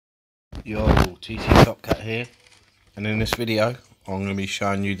Yo, TT Top Cat here, and in this video I'm going to be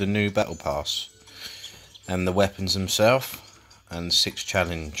showing you the new Battle Pass and the weapons themselves and the 6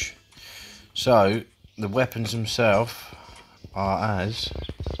 challenge. So the weapons themselves are as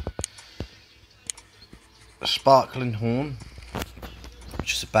a Sparkling Horn,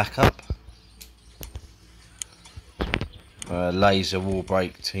 which is a backup, Laser Wall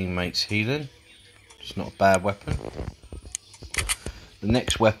Break Teammates Healing, it's not a bad weapon. The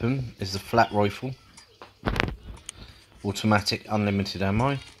next weapon is the Flat Rifle, automatic unlimited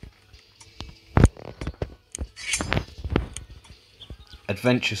ammo.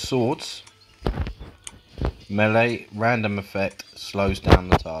 Adventure Swords, melee, random effect, slows down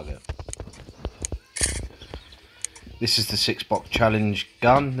the target. This is the 6-box challenge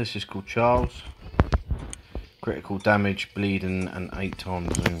gun. This is called Charles. Critical damage, bleeding, and 8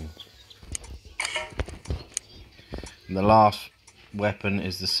 times zoom. And the last weapon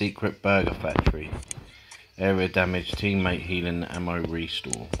is the Secret Burger Factory. Area damage, teammate healing, ammo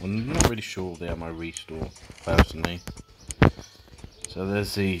restore. I'm not really sure of the ammo restore personally. So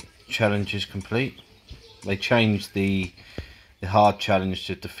there's the challenges complete. They changed the hard challenge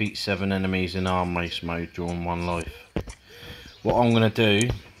to defeat 7 enemies in arm race mode during 1 life. What I'm going to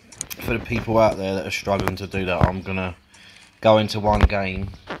do for the people out there that are struggling to do that, I'm going to go into one game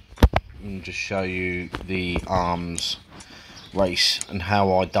and just show you the arms race and how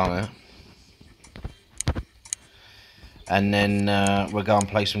I done it, and then we'll go and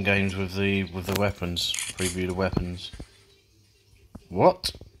play some games with the weapons, preview the weapons.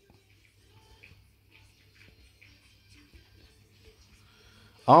 What?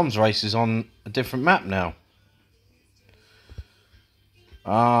 Arms race is on a different map now.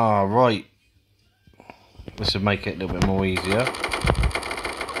 Ah, right. This would make it a little bit more easier.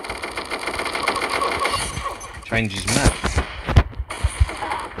 Changes map.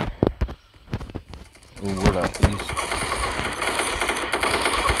 Oh, will I?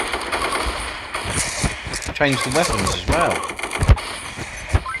 Change the weapons as well.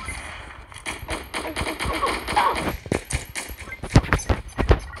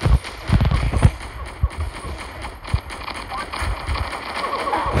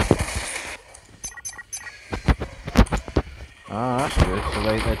 Ah, that's good. So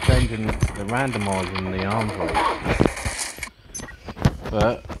they're changing, they're randomising the arms race.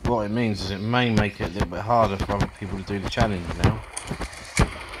 But what it means is it may make it a little bit harder for other people to do the challenge now.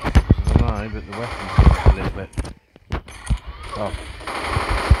 I don't know, but the weapons are a little bit tough.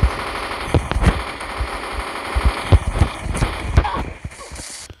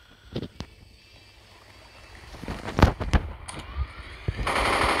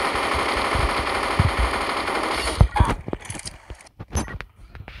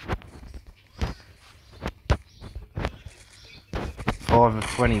 5 of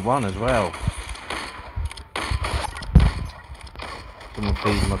 21 as well. Someone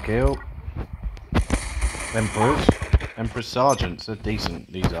feeds my kill. Emperor's Sergeants, they're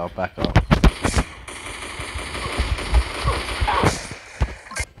decent. These are back up.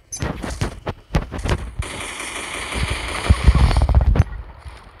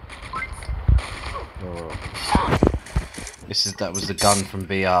 Oh. That was the gun from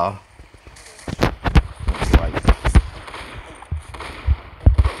BR.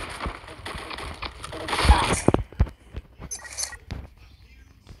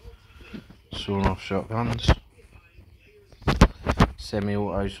 Sawn off shotguns,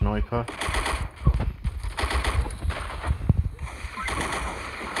 semi-auto sniper,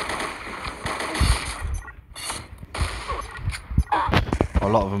 a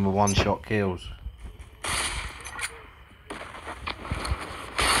lot of them are one-shot kills.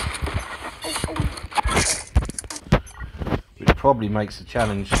 Which probably makes the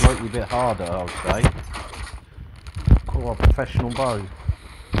challenge slightly a bit harder, I would say. Quite a professional bow.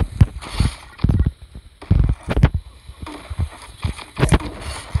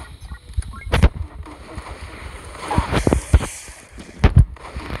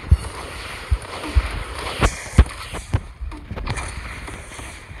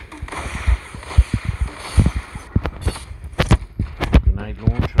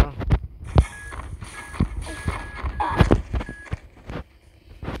 Launcher.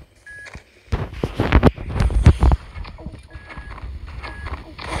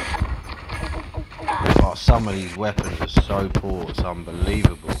 Oh, some of these weapons are so poor, it's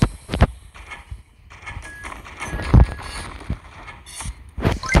unbelievable.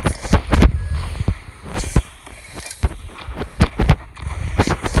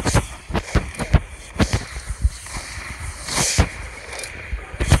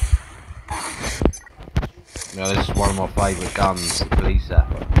 Now this is one of my favourite guns, the Police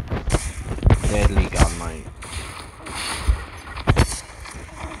Zapper.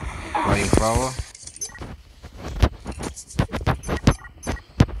 flamethrower.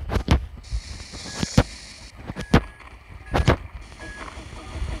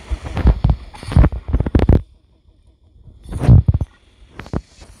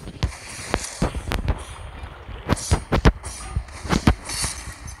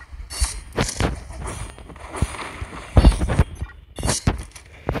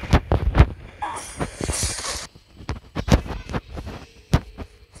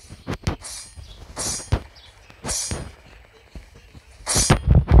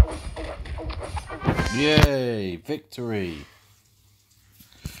 Yay, victory.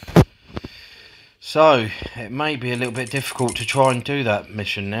 So, it may be a little bit difficult to try and do that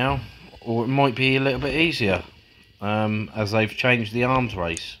mission now, or it might be a little bit easier, as they've changed the arms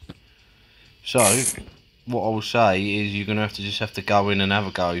race. So, what I will say is you're going to just have to go in and have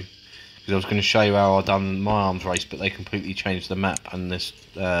a go, because I was going to show you how I done my arms race, but they completely changed the map and this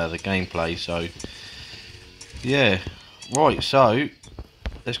the gameplay, so, yeah. Right, so,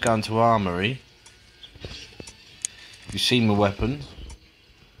 let's go into Armory. You've seen my weapon.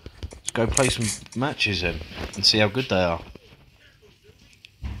 Let's go play some matches in and see how good they are.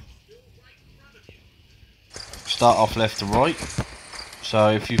 Start off left to right. So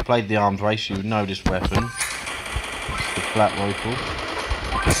if you've played the arms race, you would know this weapon. It's the flat rifle.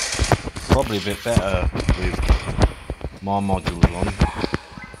 Probably a bit better with my modules on.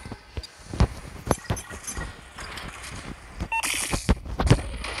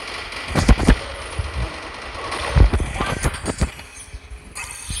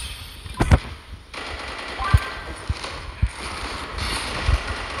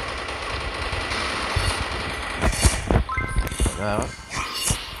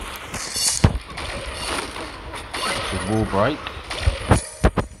 Wall break.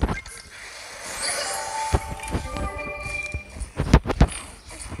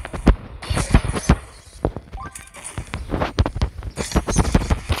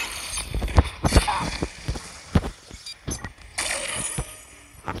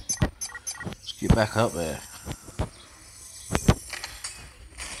 Let's get back up there.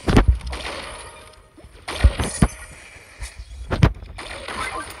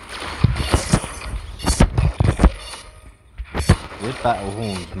 This battle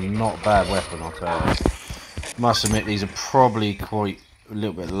horn's not a bad weapon, I'll tell you. Must admit these are probably quite a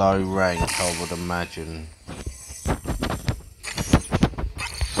little bit low rank, I would imagine.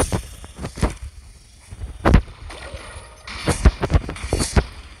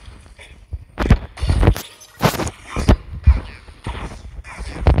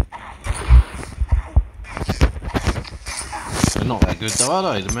 They're not that good though,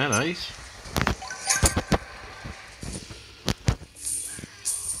 are they, the melees?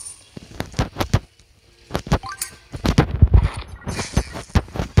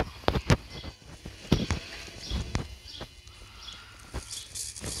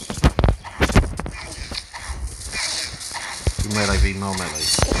 Melee v more melee.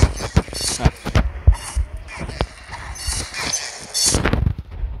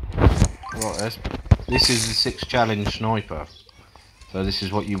 Right, this is the 6 challenge sniper. So this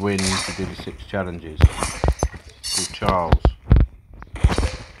is what you win if you do the 6 challenges. Called Charles.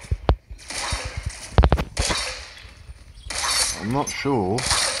 I'm not sure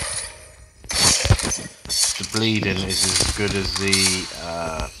the bleeding is as good as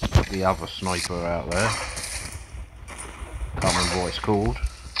the other sniper out there. Can't remember what it's called.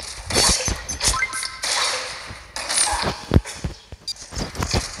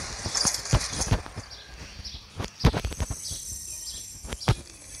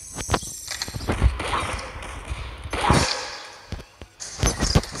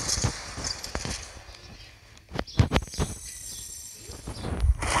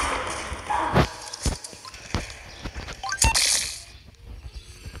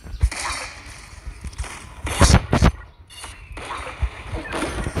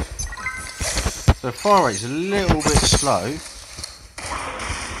 So fire rate's a little bit slow.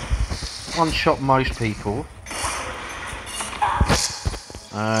 One shot most people.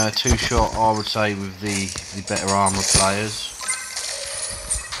 2 shot I would say with the better armour players.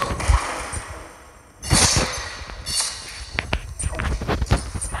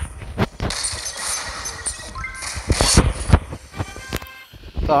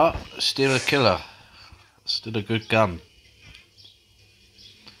 But still a killer. Still a good gun.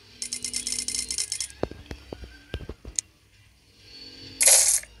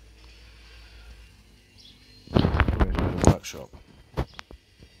 Workshop.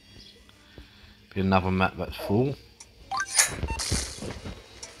 Be another map that's full.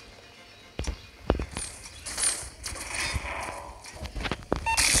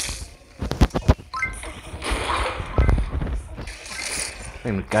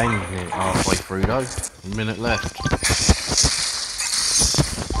 reckon the game's nearly halfway through though. A minute left.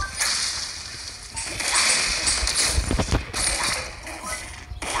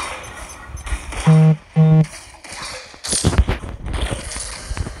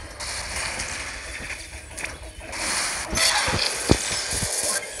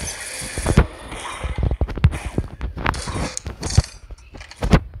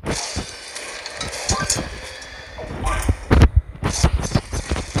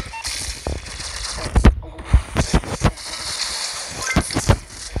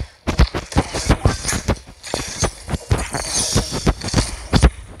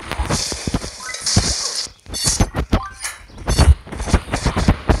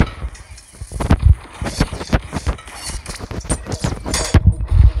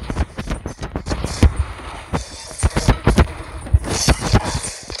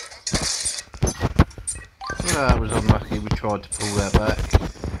 That was unlucky, we tried to pull that back.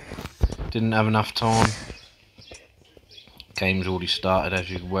 Didn't have enough time. Game's already started, as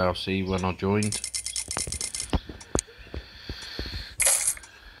you can well see when I joined.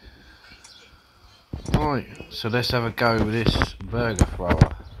 Right, so let's have a go with this burger thrower.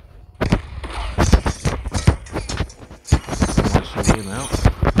 Might sort him out.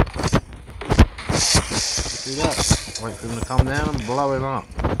 Do that. Wait for him to come down and blow him up.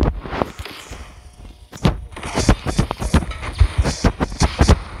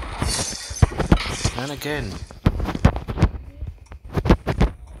 And again.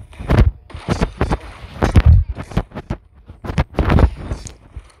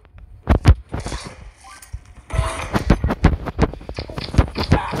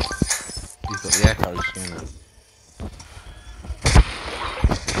 He's got the echo scanner.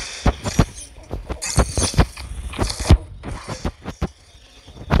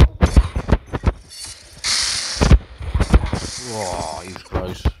 Whoa, he was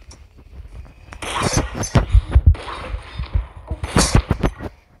close.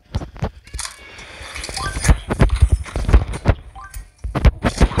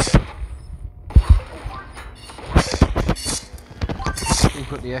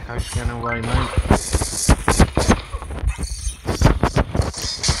 Put the echo scanner away, mate.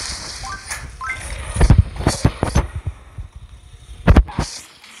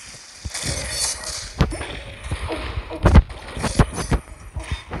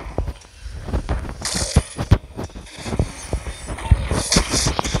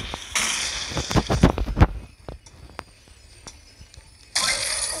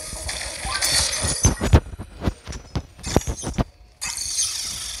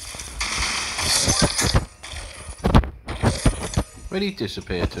 Where'd he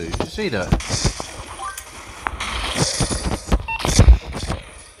disappear to? Did you see that?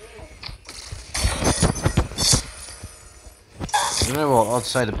 You know what? I'd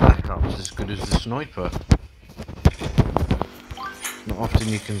say the backup's as good as the sniper. Not often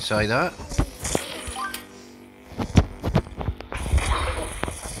you can say that.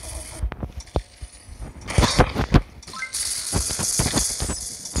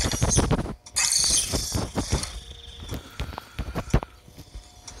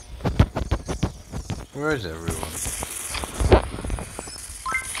 Where is everyone?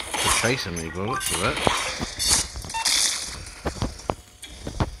 They're chasing me, by the looks of it.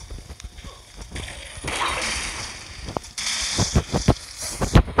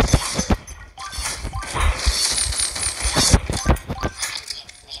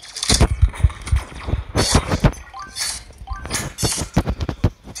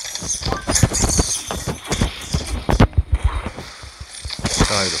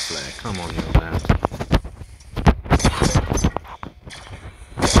 Solar flare, come on, young man.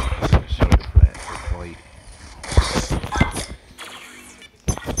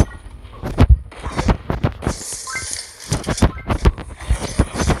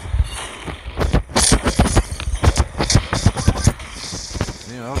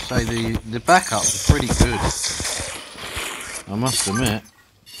 I'll say the backups are pretty good. I must admit,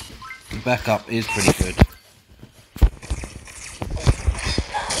 the backup is pretty good.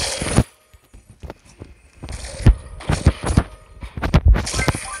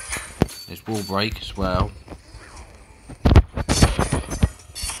 There's wall break as well.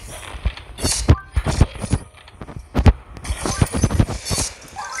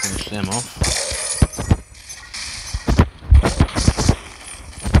 Finish them off.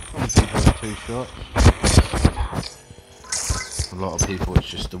 Two shots. A lot of people it's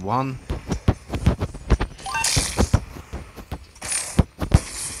just the one.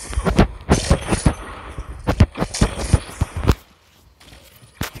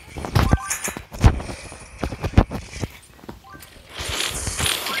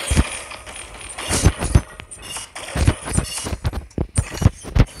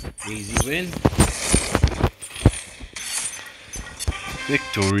 Easy win.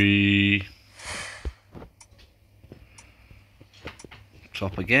 Victory.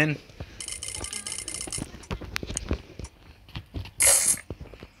 Top again.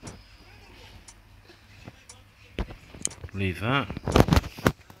 Leave that.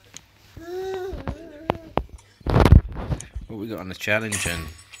 What we got on the challenge then?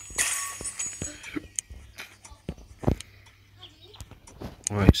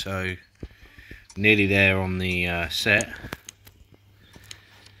 Right, so nearly there on the set.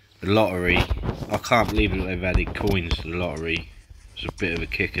 The lottery. I can't believe that they've added coins to the lottery. It's a bit of a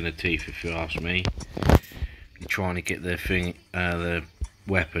kick in the teeth if you ask me. You're trying to get the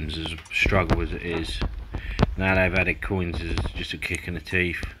weapons, as a struggle as it is. Now they've added coins, is just a kick in the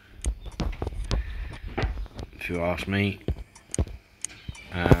teeth, if you ask me.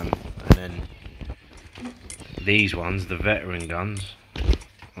 And then these ones, the veteran guns.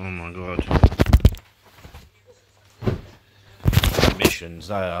 Oh my god. Missions,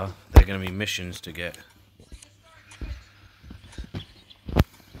 they're going to be missions to get.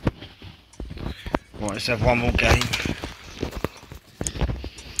 Right, let's have one more game.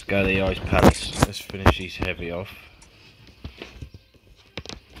 Let's go to the Ice Palace. Let's finish these heavy off.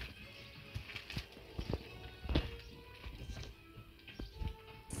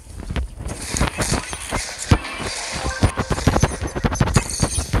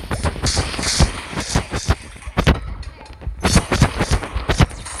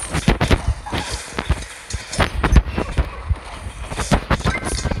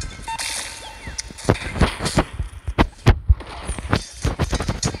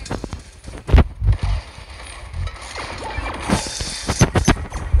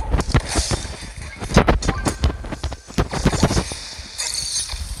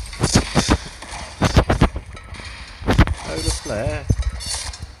 Flare.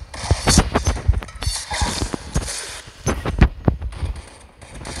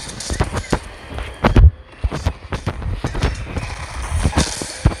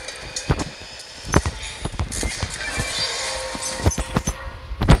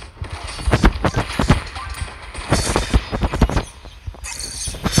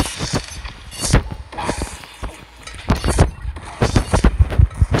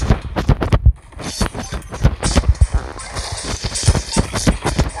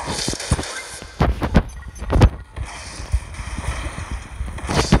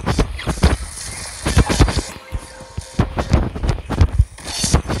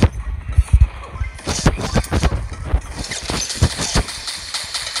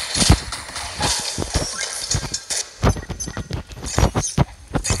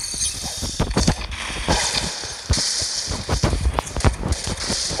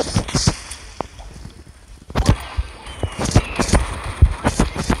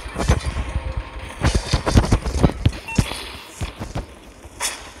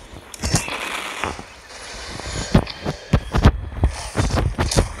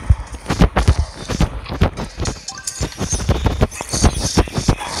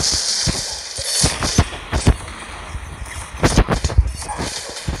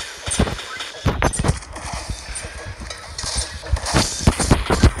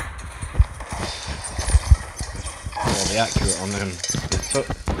 Accurate on them. The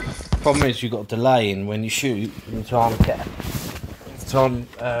problem is you've got a delay in when you shoot in time it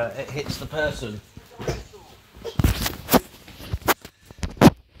hits the person.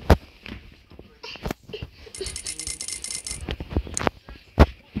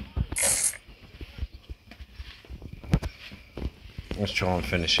 Let's try and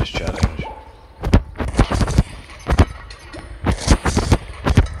finish this challenge.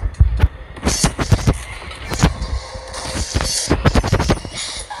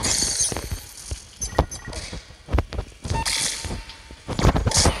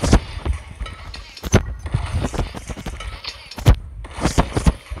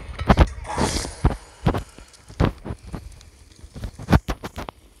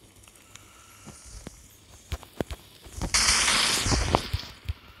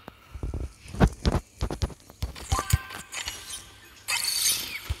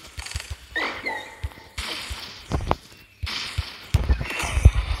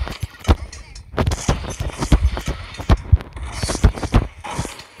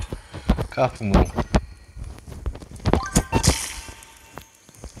 Couple more.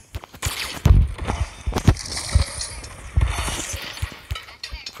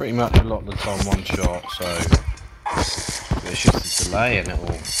 Pretty much a lot of the time one shot, so it's just a delay in it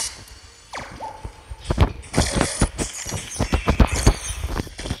all.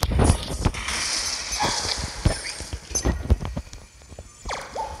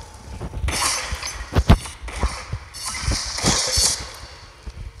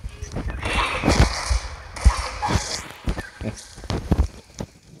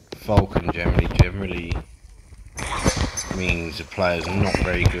 players are not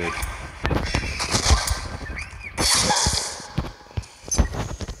very good.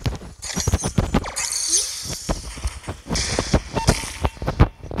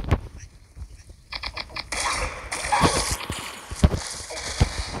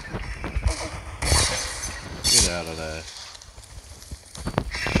 Get out of there.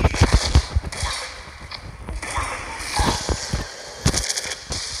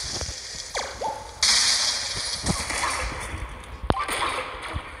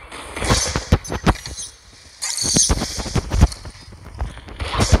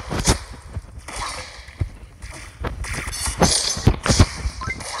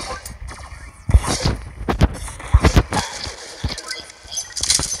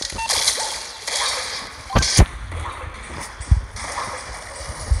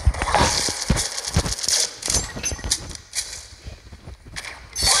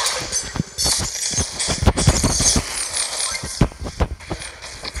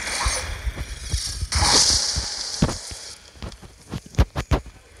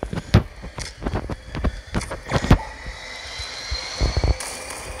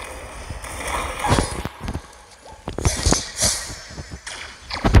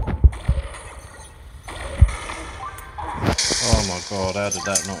 Oh my god, how did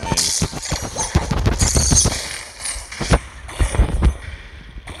that not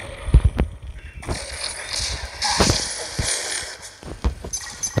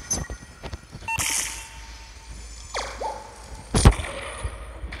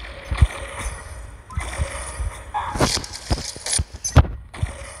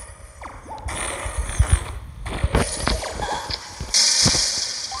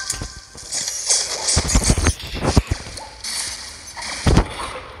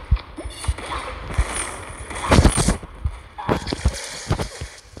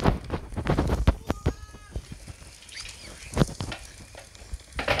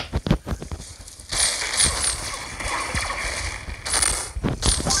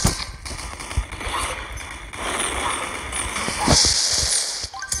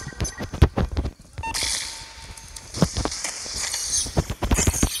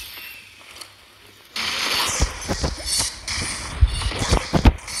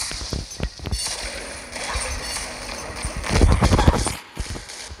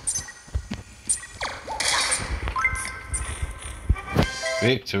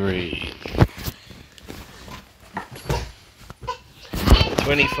Victory!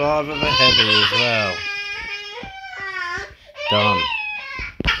 25 of a heavy as well. Done.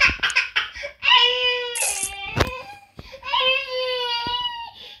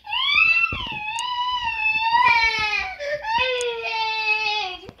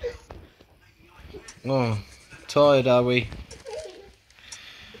 Oh, tired are we?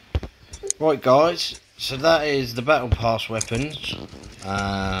 Right guys, so that is the Battle Pass weapons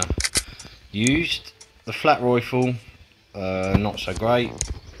used. The flat rifle, not so great.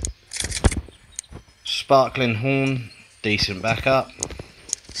 Sparkling horn, decent backup.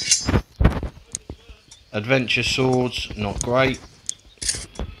 Adventure swords, not great.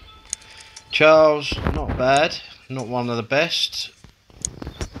 Charles, not bad, not one of the best.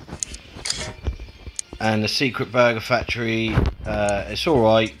 And the Secret Burger Factory, it's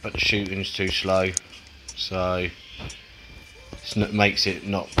alright, but the shooting's too slow, so it makes it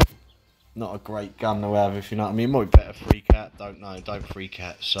not a great gun to have, if you know what I mean. It might be better free cat, don't know, don't free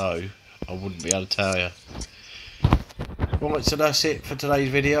cat, so I wouldn't be able to tell you. Right, so that's it for today's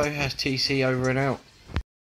video. That's TC over and out.